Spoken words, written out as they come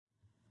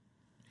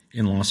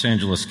In Los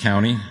Angeles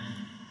County,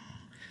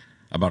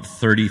 about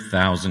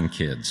 30,000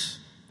 kids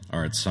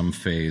are at some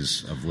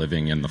phase of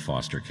living in the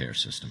foster care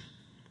system.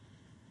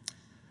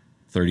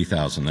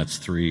 30,000, that's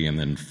 3 and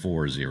then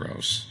 4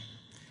 zeros.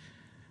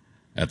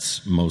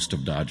 That's most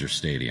of Dodger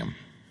Stadium.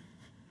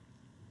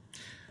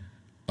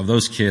 Of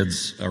those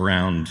kids,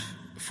 around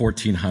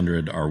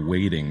 1,400 are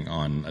waiting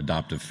on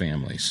adoptive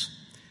families.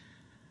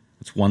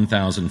 It's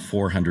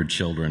 1,400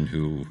 children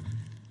who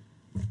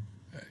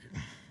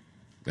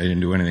they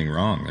didn't do anything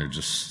wrong. They're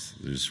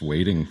just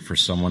waiting for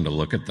someone to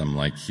look at them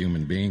like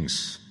human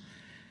beings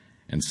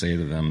and say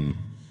to them,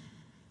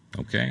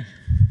 okay,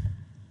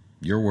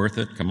 you're worth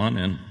it, come on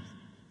in.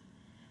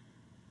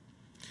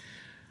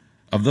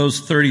 Of those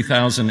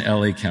 30,000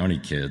 LA County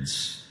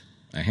kids,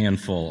 a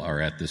handful are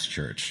at this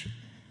church.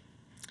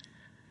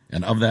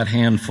 And of that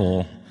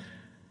handful,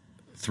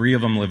 3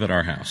 of them live at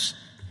our house.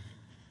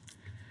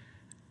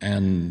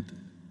 And,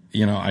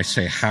 you know, I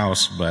say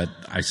house, but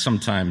I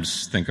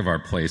sometimes think of our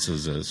place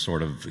as a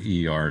sort of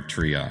ER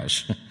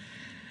triage.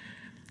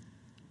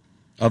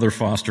 Other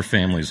foster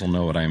families will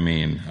know what I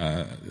mean.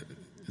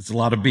 It's a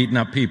lot of beaten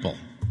up people,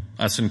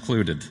 us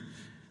included,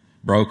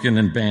 broken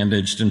and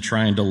bandaged and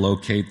trying to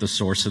locate the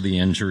source of the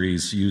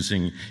injuries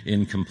using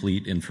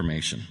incomplete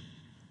information.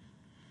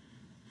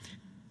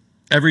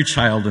 Every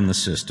child in the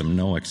system,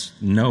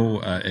 no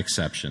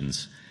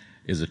exceptions,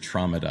 is a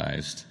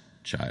traumatized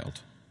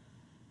child.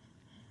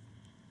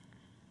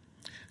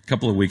 A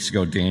couple of weeks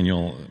ago,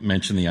 Daniel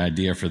mentioned the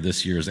idea for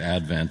this year's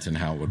Advent and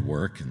how it would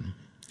work. And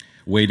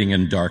waiting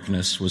in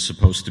darkness was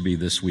supposed to be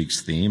this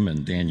week's theme,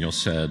 and Daniel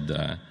said,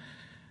 I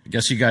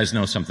guess you guys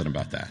know something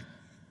about that.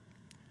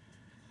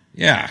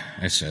 Yeah,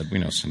 I said, we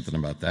know something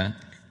about that.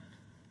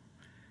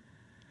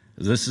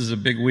 This is a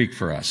big week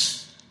for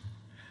us.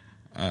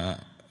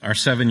 Our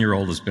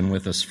 7-year-old has been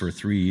with us for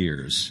 3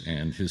 years,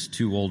 and his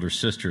 2 older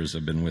sisters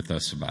have been with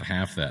us about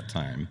half that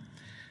time,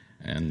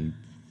 and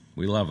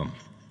we love them.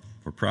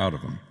 We're proud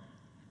of them.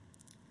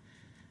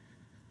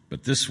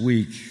 But this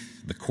week,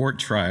 the court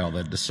trial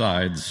that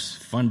decides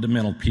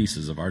fundamental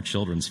pieces of our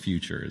children's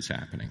future is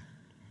happening.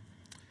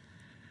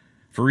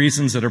 For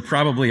reasons that are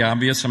probably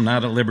obvious, I'm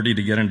not at liberty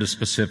to get into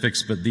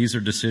specifics, but these are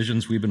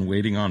decisions we've been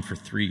waiting on for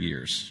 3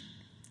 years.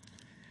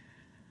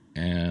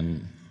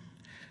 And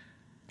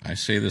I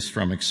say this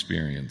from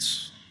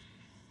experience.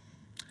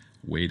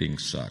 Waiting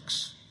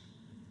sucks.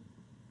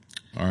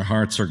 Our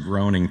hearts are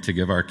groaning to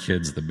give our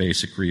kids the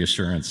basic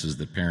reassurances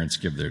that parents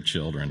give their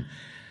children.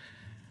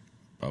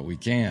 But we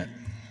can't,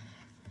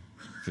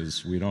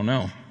 because we don't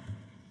know.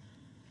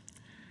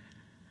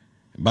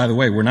 By the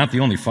way, we're not the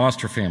only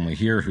foster family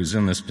here who's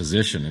in this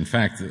position. In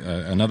fact,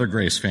 another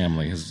Grace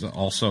family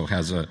also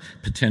has a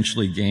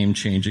potentially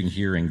game-changing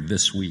hearing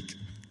this week.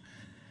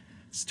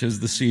 It's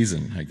 'tis the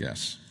season, I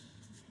guess.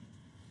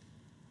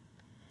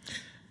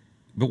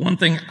 But one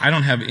thing I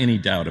don't have any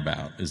doubt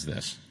about is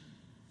this.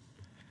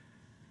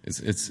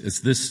 It's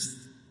this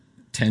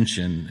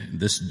tension,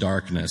 this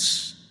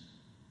darkness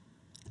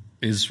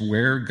is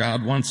where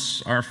God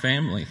wants our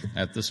family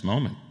at this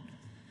moment.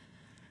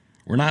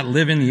 We're not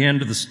living the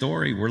end of the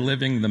story, we're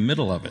living the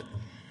middle of it.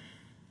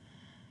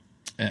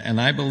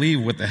 And I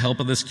believe with the help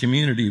of this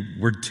community,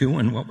 we're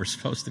doing what we're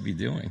supposed to be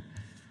doing.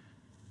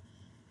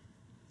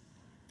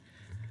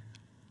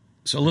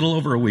 So a little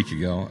over a week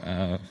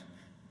ago,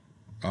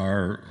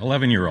 our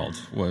 11-year-old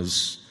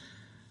was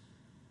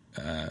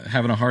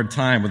having a hard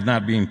time with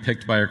not being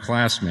picked by her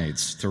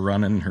classmates to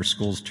run in her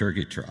school's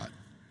turkey trot.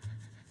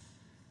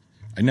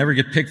 I never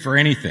get picked for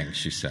anything,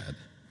 she said.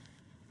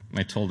 And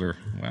I told her,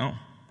 well,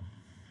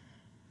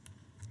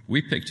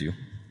 we picked you.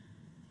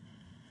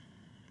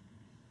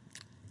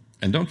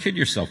 And don't kid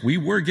yourself, we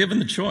were given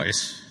the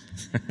choice.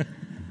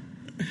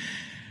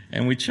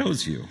 And we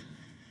chose you.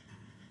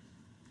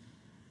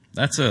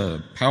 That's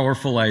a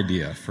powerful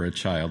idea for a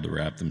child to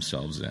wrap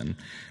themselves in.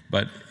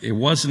 But it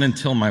wasn't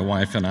until my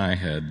wife and I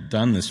had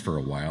done this for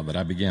a while that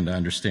I began to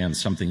understand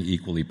something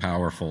equally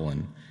powerful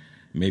and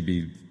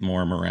maybe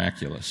more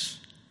miraculous.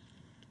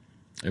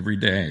 Every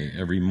day,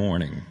 every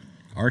morning,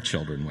 our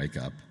children wake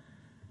up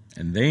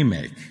and they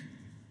make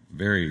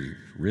very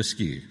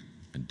risky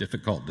and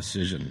difficult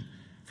decision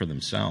for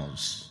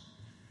themselves.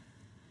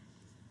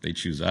 They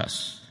choose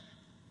us.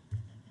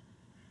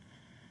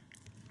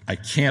 I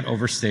can't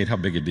overstate how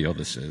big a deal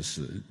this is.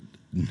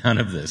 None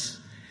of this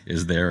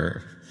is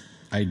their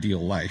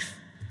ideal life,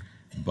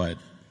 but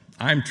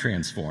I'm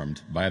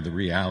transformed by the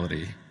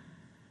reality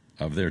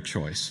of their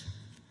choice.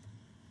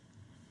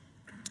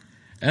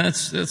 And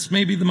it's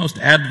maybe the most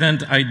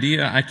Advent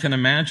idea I can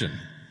imagine.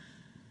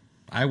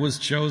 I was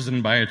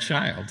chosen by a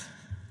child.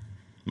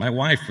 My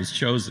wife was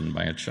chosen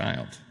by a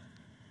child.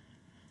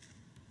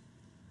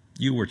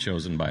 You were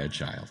chosen by a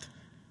child.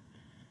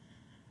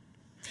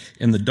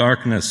 In the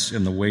darkness,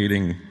 in the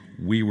waiting,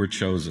 we were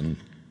chosen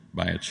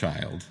by a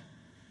child.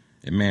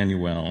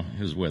 Emmanuel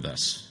is with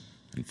us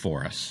and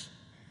for us.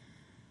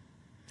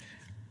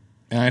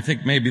 And I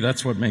think maybe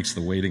that's what makes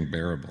the waiting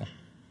bearable.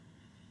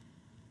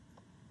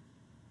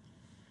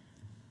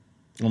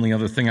 Only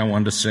other thing I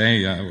wanted to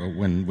say,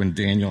 when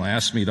Daniel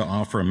asked me to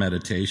offer a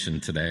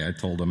meditation today, I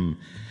told him,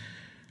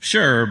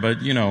 sure,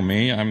 but you know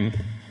me,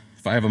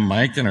 if I have a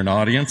mic and an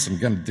audience, I'm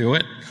going to do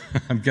it.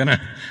 I'm going to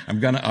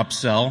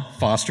upsell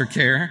foster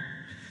care.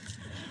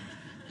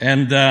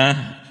 And,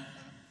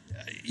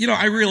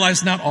 I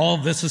realize not all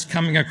of this is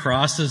coming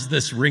across as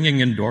this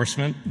ringing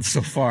endorsement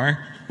so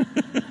far.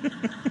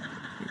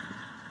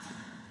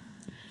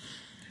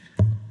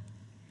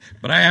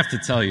 But I have to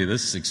tell you,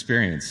 this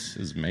experience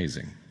is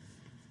amazing.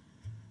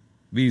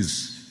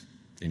 These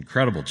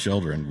incredible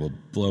children will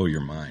blow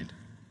your mind.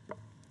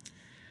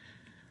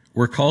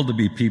 We're called to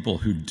be people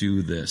who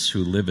do this,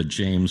 who live a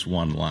James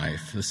 1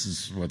 life. This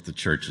is what the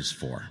church is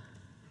for.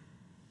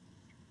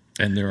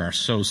 And there are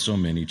so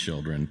many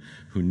children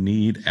who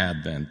need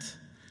Advent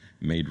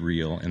made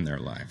real in their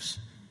lives.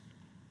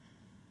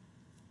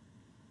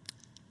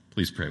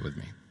 Please pray with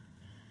me.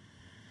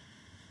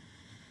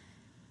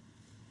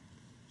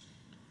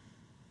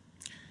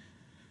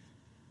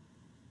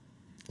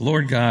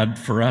 Lord God,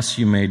 for us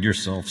you made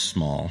yourself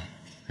small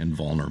and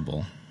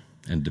vulnerable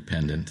and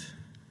dependent.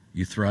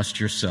 You thrust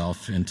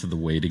yourself into the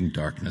waiting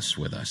darkness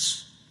with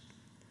us.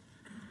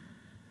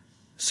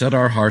 Set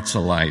our hearts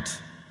alight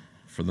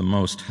for the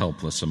most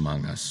helpless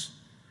among us.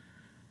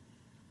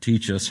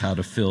 Teach us how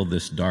to fill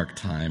this dark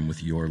time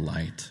with your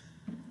light,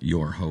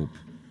 your hope,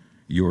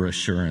 your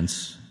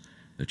assurance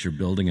that you're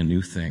building a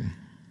new thing.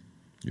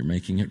 You're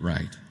making it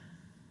right.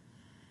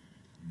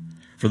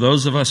 For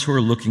those of us who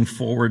are looking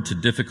forward to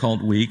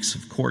difficult weeks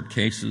of court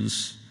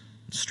cases,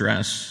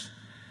 stress,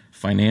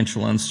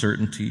 financial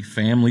uncertainty,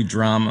 family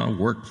drama,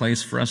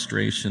 workplace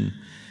frustration,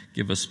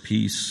 give us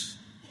peace,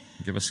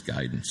 give us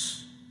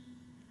guidance.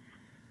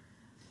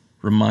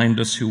 Remind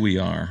us who we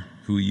are,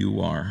 who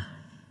you are.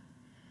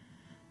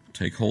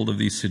 Take hold of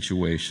these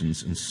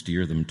situations and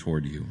steer them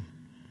toward you.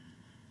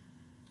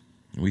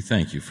 We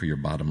thank you for your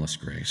bottomless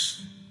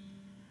grace.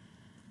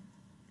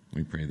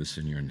 We pray this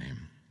in your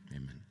name.